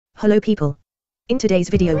Hello people. In today's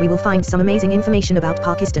video we will find some amazing information about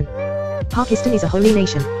Pakistan. Pakistan is a holy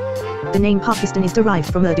nation. The name Pakistan is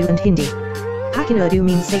derived from Urdu and Hindi. Pak in Urdu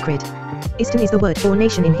means sacred. Istan is the word for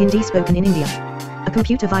nation in Hindi spoken in India. A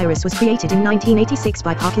computer virus was created in 1986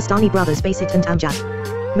 by Pakistani brothers Basit and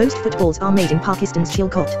Amjad. Most footballs are made in Pakistan's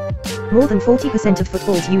Chilkot. More than 40% of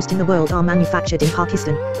footballs used in the world are manufactured in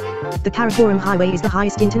Pakistan. The Karakoram Highway is the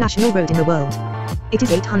highest international road in the world. It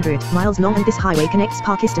is 800 miles long and this highway connects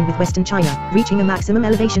Pakistan with Western China, reaching a maximum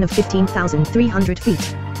elevation of 15,300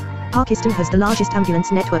 feet. Pakistan has the largest ambulance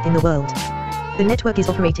network in the world. The network is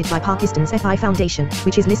operated by Pakistan's FI Foundation,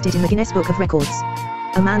 which is listed in the Guinness Book of Records.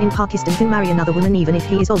 A man in Pakistan can marry another woman even if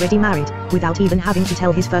he is already married, without even having to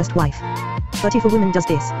tell his first wife. But if a woman does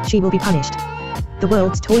this, she will be punished. The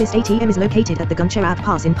world's tallest ATM is located at the Guncherab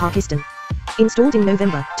Pass in Pakistan. Installed in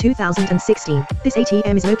November 2016, this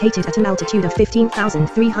ATM is located at an altitude of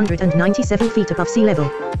 15,397 feet above sea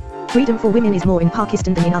level. Freedom for women is more in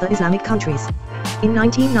Pakistan than in other Islamic countries. In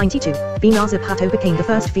 1992, Benazir Bhutto became the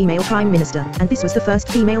first female prime minister, and this was the first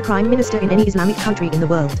female prime minister in any Islamic country in the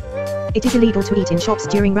world. It is illegal to eat in shops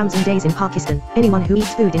during Ramzan days in Pakistan. Anyone who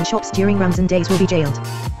eats food in shops during Ramzan days will be jailed.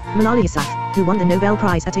 Malala Yousaf, who won the Nobel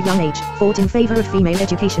Prize at a young age, fought in favor of female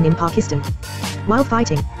education in Pakistan. While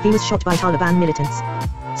fighting, he was shot by Taliban militants.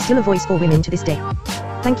 Still a voice for women to this day.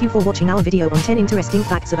 Thank you for watching our video on 10 interesting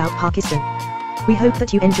facts about Pakistan. We hope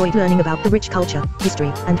that you enjoyed learning about the rich culture,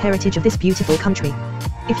 history, and heritage of this beautiful country.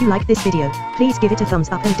 If you like this video, please give it a thumbs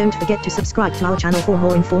up and don't forget to subscribe to our channel for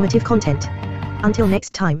more informative content. Until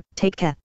next time, take care.